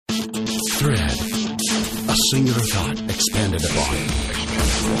Thread. A singular thought expanded upon.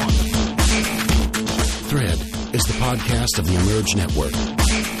 Thread is the podcast of the Emerge Network.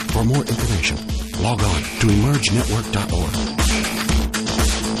 For more information, log on to emergenetwork.org.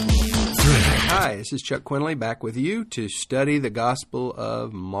 Thread. Hi, this is Chuck Quinley back with you to study the Gospel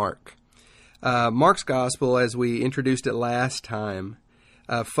of Mark. Mark's Gospel, as we introduced it last time,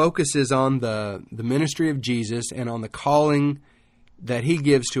 focuses on the ministry of Jesus and on the calling that he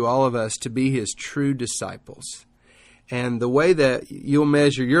gives to all of us to be his true disciples. And the way that you'll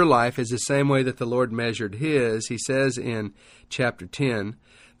measure your life is the same way that the Lord measured his. He says in chapter 10,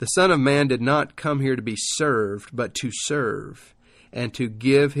 "The Son of Man did not come here to be served, but to serve, and to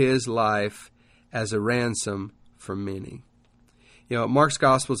give his life as a ransom for many." You know, Mark's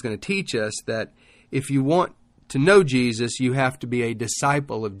Gospel is going to teach us that if you want to know Jesus, you have to be a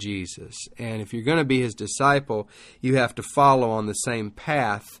disciple of Jesus. And if you're going to be his disciple, you have to follow on the same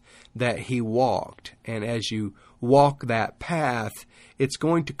path that he walked. And as you walk that path, it's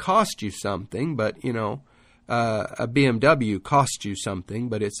going to cost you something, but, you know, a BMW costs you something,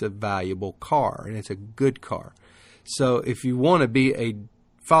 but it's a valuable car, and it's a good car. So if you want to be a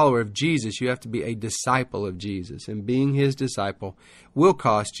follower of Jesus, you have to be a disciple of Jesus. And being his disciple will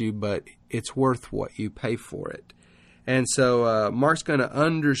cost you, but it's worth what you pay for it. And so Mark's going to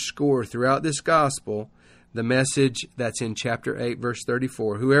underscore throughout this gospel the message that's in chapter 8, verse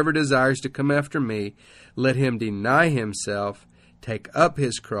 34. "Whoever desires to come after me, let him deny himself, take up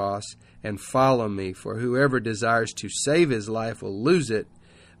his cross, and follow me. For whoever desires to save his life will lose it,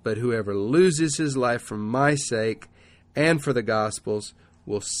 but whoever loses his life for my sake and for the gospel's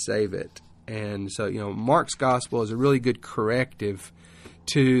will save it." And so, you know, Mark's gospel is a really good corrective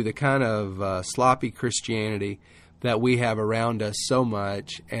to the kind of sloppy Christianity that we have around us so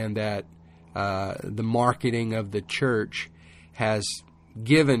much, and that the marketing of the church has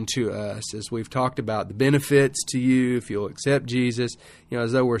given to us, as we've talked about, the benefits to you if you'll accept Jesus, you know,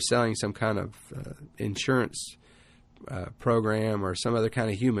 as though we're selling some kind of insurance program or some other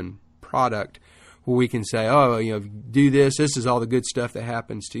kind of human product, where we can say, oh, you know, do this is all the good stuff that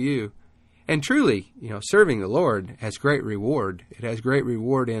happens to you. And truly, you know, serving the Lord has great reward. It has great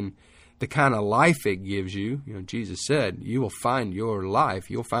reward in the kind of life it gives you. You know, Jesus said, you will find your life.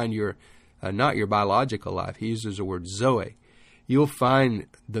 You'll find your, not your biological life. He uses the word Zoe. You'll find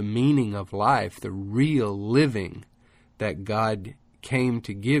the meaning of life, the real living that God came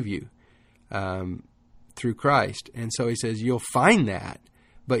to give you through Christ. And so he says, you'll find that.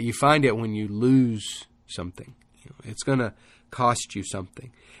 But you find it when you lose something. You know, it's going to cost you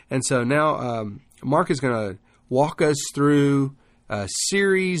something. And so now Mark is going to walk us through a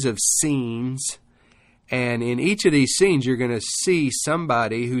series of scenes. And in each of these scenes, you're going to see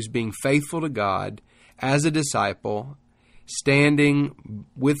somebody who's being faithful to God as a disciple, standing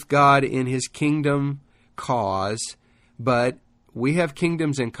with God in his kingdom cause, but we have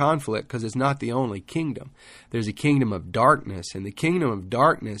kingdoms in conflict because it's not the only kingdom. There's a kingdom of darkness, and the kingdom of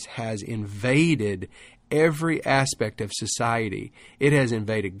darkness has invaded every aspect of society. It has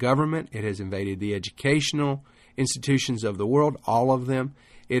invaded government. It has invaded the educational institutions of the world, all of them.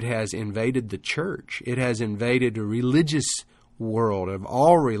 It has invaded the church. It has invaded the religious world of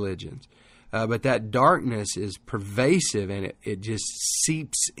all religions. But that darkness is pervasive, and it just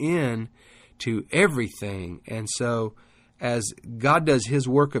seeps in to everything. And so as God does his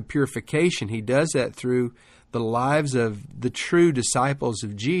work of purification, he does that through the lives of the true disciples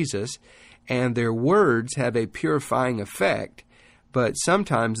of Jesus, and their words have a purifying effect. But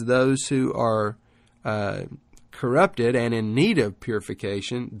sometimes those who are corrupted and in need of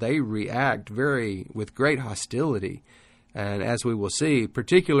purification, they react with great hostility. And as we will see,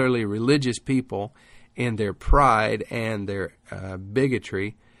 particularly religious people in their pride and their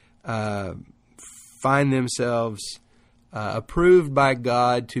bigotry find themselves approved by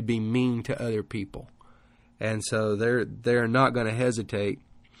God to be mean to other people. And so they're not going to hesitate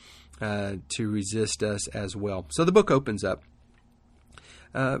to resist us as well. So the book opens up.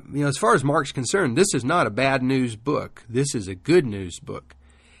 You know, as far as Mark's concerned, this is not a bad news book. This is a good news book.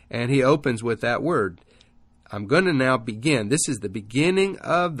 And he opens with that word. I'm going to now begin. This is the beginning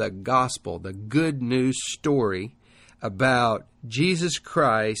of the gospel, the good news story about Jesus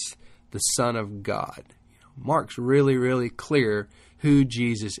Christ, the Son of God. Mark's really, really clear who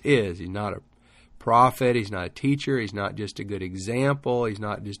Jesus is. He's not a prophet. He's not a teacher. He's not just a good example. He's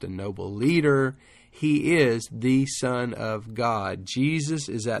not just a noble leader. He is the Son of God. Jesus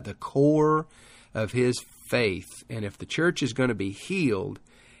is at the core of his faith. And if the church is going to be healed,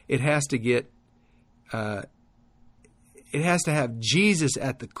 it has to have Jesus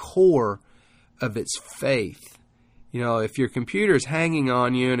at the core of its faith. If your computer's hanging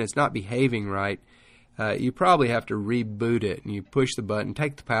on you and it's not behaving right, you probably have to reboot it, and you push the button,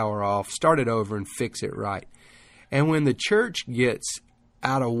 take the power off, start it over, and fix it right. And when the church gets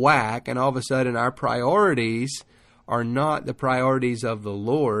out of whack, and all of a sudden our priorities are not the priorities of the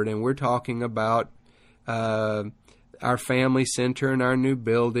Lord, and we're talking about our family center and our new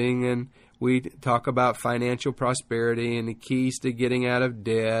building, and we talk about financial prosperity and the keys to getting out of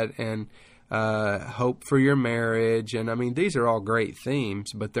debt and hope for your marriage. And I mean, these are all great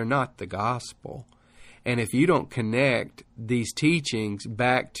themes, but they're not the gospel. And if you don't connect these teachings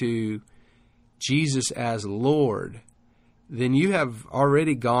back to Jesus as Lord, then you have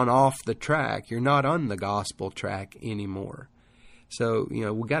already gone off the track. You're not on the gospel track anymore. So,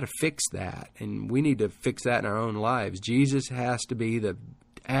 we got to fix that, and we need to fix that in our own lives. Jesus has to be the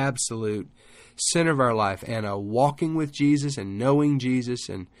absolute center of our life, and walking with Jesus and knowing Jesus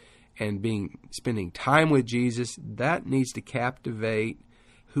and spending time with Jesus, that needs to captivate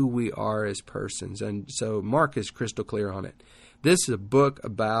who we are as persons. And so Mark is crystal clear on it. This is a book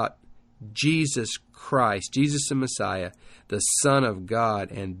about Jesus Christ, Jesus the Messiah, the Son of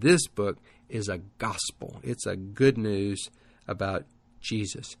God, and this book is a gospel. It's a good news about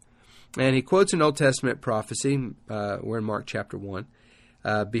Jesus. And he quotes an Old Testament prophecy. We're in Mark chapter 1.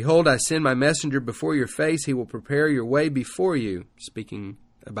 Behold, I send my messenger before your face. He will prepare your way before you. Speaking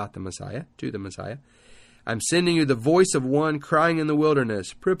about the Messiah, to the Messiah. I'm sending you the voice of one crying in the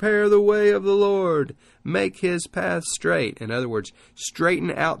wilderness, prepare the way of the Lord, make his path straight. In other words,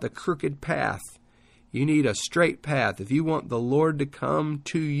 straighten out the crooked path. You need a straight path. If you want the Lord to come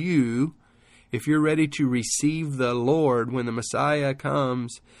to you, if you're ready to receive the Lord when the Messiah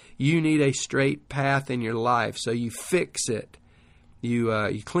comes, you need a straight path in your life. So you fix it.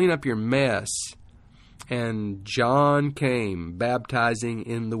 You clean up your mess. And John came baptizing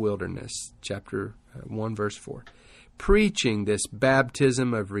in the wilderness, chapter 1, verse 4, preaching this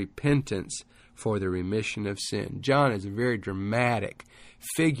baptism of repentance for the remission of sin. John is a very dramatic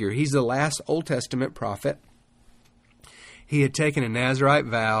figure. He's the last Old Testament prophet. He had taken a Nazirite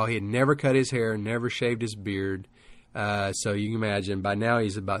vow. He had never cut his hair, never shaved his beard. So you can imagine, by now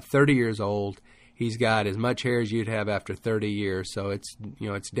he's about 30 years old. He's got as much hair as you'd have after 30 years. So it's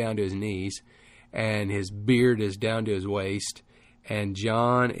down to his knees. And his beard is down to his waist. And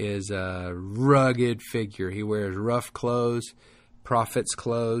John is a rugged figure. He wears rough clothes, prophet's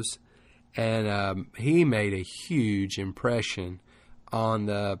clothes. And he made a huge impression on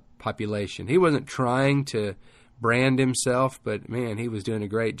the population. He wasn't trying to brand himself, but man, he was doing a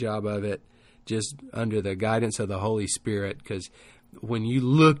great job of it, just under the guidance of the Holy Spirit. Because when you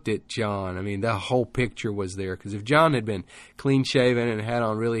looked at John, I mean, the whole picture was there. Because if John had been clean-shaven and had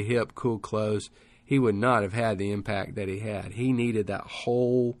on really hip, cool clothes, he would not have had the impact that he had. He needed that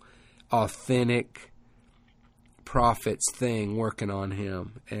whole authentic prophet's thing working on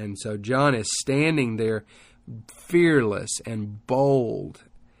him. And so John is standing there fearless and bold,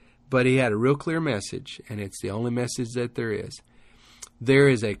 but he had a real clear message, and it's the only message that there is. There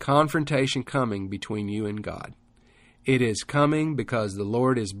is a confrontation coming between you and God. It is coming because the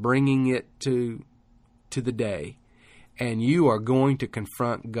Lord is bringing it to the day, and you are going to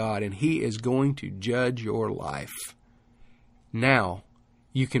confront God, and He is going to judge your life. Now,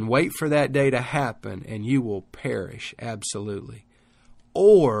 you can wait for that day to happen, and you will perish, absolutely.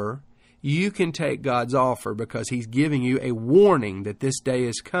 Or you can take God's offer because He's giving you a warning that this day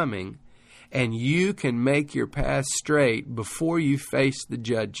is coming, and you can make your path straight before you face the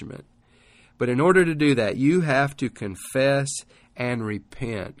judgment. But in order to do that, you have to confess and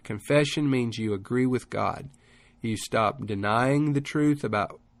repent. Confession means you agree with God. You stop denying the truth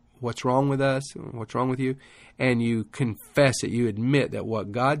about what's wrong with us, what's wrong with you, and you confess it. You admit that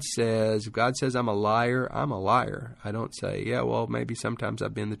what God says, if God says I'm a liar, I'm a liar. I don't say, yeah, well, maybe sometimes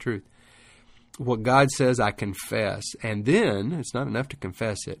I've been the truth. What God says, I confess. And then, it's not enough to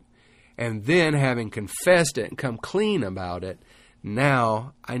confess it. And then, having confessed it and come clean about it,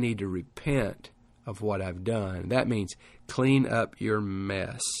 now I need to repent of what I've done. That means clean up your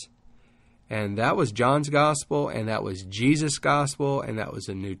mess. And that was John's gospel, and that was Jesus' gospel, and that was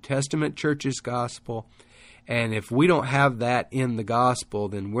the New Testament church's gospel. And if we don't have that in the gospel,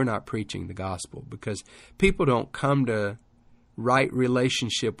 then we're not preaching the gospel, because people don't come to right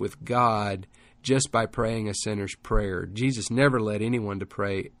relationship with God just by praying a sinner's prayer. Jesus never led anyone to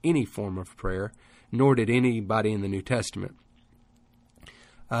pray any form of prayer, nor did anybody in the New Testament.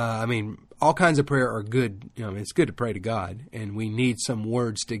 All kinds of prayer are good. It's good to pray to God, and we need some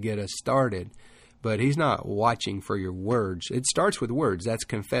words to get us started. But He's not watching for your words. It starts with words. That's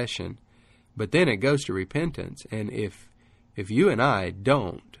confession. But then it goes to repentance. And if you and I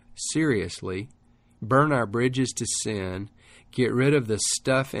don't seriously burn our bridges to sin, get rid of the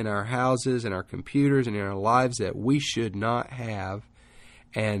stuff in our houses and our computers and in our lives that we should not have,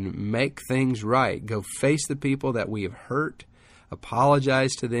 and make things right. Go face the people that we have hurt,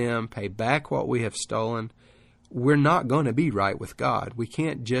 apologize to them, pay back what we have stolen. We're not going to be right with God. We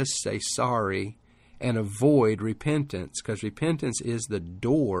can't just say sorry and avoid repentance, because repentance is the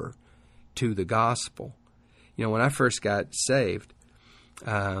door to the gospel. You know, when I first got saved,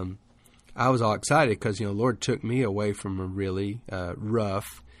 I was all excited because, the Lord took me away from a really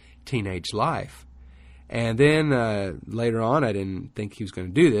rough teenage life. And then later on, I didn't think He was going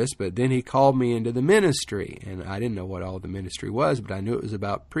to do this, but then He called me into the ministry. And I didn't know what all the ministry was, but I knew it was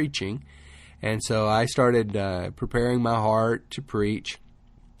about preaching. And so I started preparing my heart to preach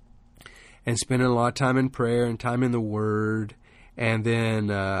and spending a lot of time in prayer and time in the Word. And then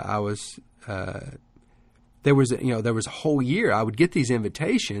there was a whole year I would get these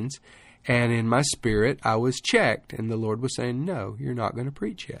invitations, and in my spirit I was checked, and the Lord was saying, no, you're not going to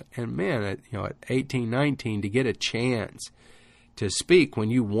preach yet. And man, at 18, 19, to get a chance to speak when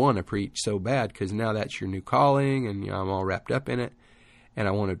you want to preach so bad, because now that's your new calling, and I'm all wrapped up in it, and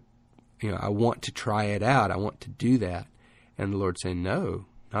I want to try it out. I want to do that. And the Lord saying, no,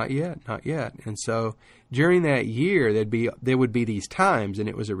 not yet, not yet. And so during that year, there would be these times, and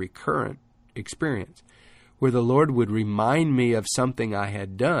it was a recurrent experience, where the Lord would remind me of something I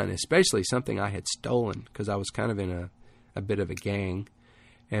had done, especially something I had stolen, because I was kind of in a bit of a gang,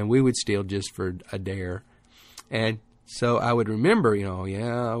 and we would steal just for a dare. And so I would remember,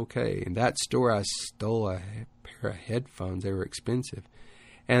 in that store I stole a pair of headphones. They were expensive.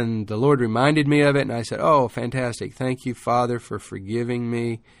 And the Lord reminded me of it, and I said, oh, fantastic. Thank you, Father, for forgiving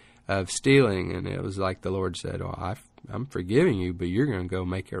me of stealing. And it was like the Lord said, oh, I'm forgiving you, but you're going to go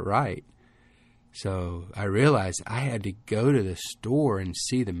make it right. So I realized I had to go to the store and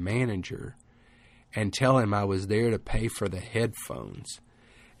see the manager and tell him I was there to pay for the headphones.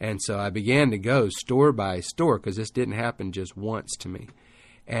 And so I began to go store by store, because this didn't happen just once to me.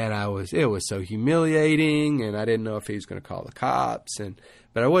 And it was so humiliating, and I didn't know if he was going to call the cops.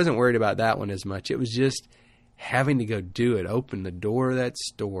 But I wasn't worried about that one as much. It was just having to go do it, open the door of that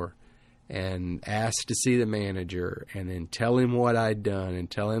store and ask to see the manager, and then tell him what I'd done,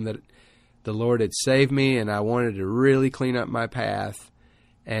 and tell him that the Lord had saved me and I wanted to really clean up my path,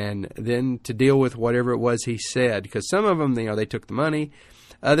 and then to deal with whatever it was he said. Because some of them, they took the money.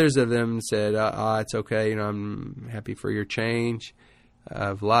 Others of them said, it's okay, I'm happy for your change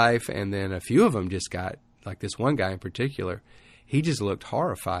of life. And then a few of them just got, like this one guy in particular, he just looked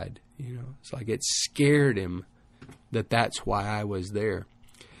horrified. It's like it scared him that's why I was there.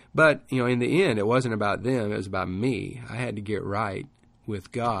 But, in the end, it wasn't about them. It was about me. I had to get right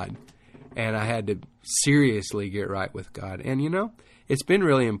with God, and I had to seriously get right with God. And, it's been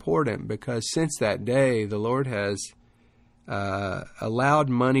really important, because since that day, the Lord has allowed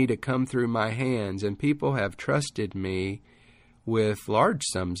money to come through my hands, and people have trusted me with large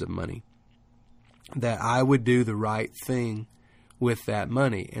sums of money, that I would do the right thing with that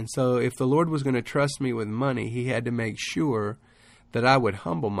money. And so if the Lord was going to trust me with money, He had to make sure that I would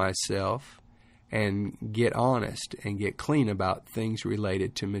humble myself and get honest and get clean about things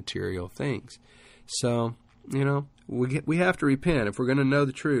related to material things. So, we have to repent. If we're going to know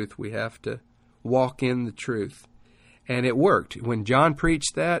the truth, we have to walk in the truth. And it worked. When John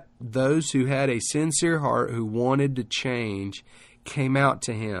preached that, those who had a sincere heart, who wanted to change, came out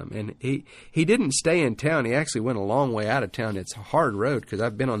to him. And he didn't stay in town. He actually went a long way out of town. It's a hard road, because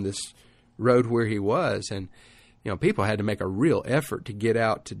I've been on this road where he was. And, people had to make a real effort to get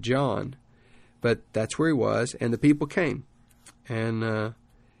out to John. But that's where he was, and the people came. And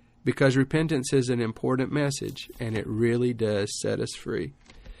because repentance is an important message, and it really does set us free.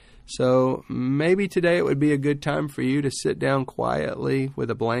 So maybe today it would be a good time for you to sit down quietly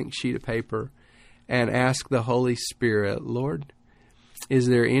with a blank sheet of paper and ask the Holy Spirit, Lord, is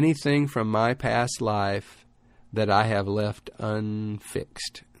there anything from my past life that I have left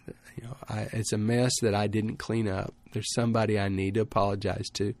unfixed? It's a mess that I didn't clean up. There's somebody I need to apologize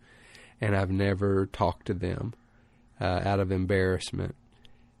to, and I've never talked to them out of embarrassment.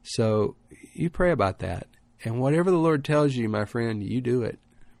 So you pray about that. And whatever the Lord tells you, my friend, you do it,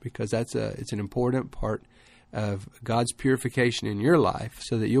 because it's an important part of God's purification in your life,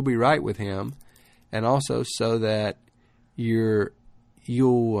 so that you'll be right with Him, and also so that you'll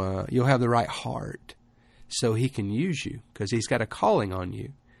have the right heart, so He can use you, because He's got a calling on you,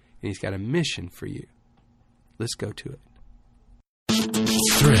 and He's got a mission for you. Let's go to it.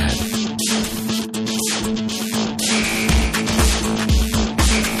 Thread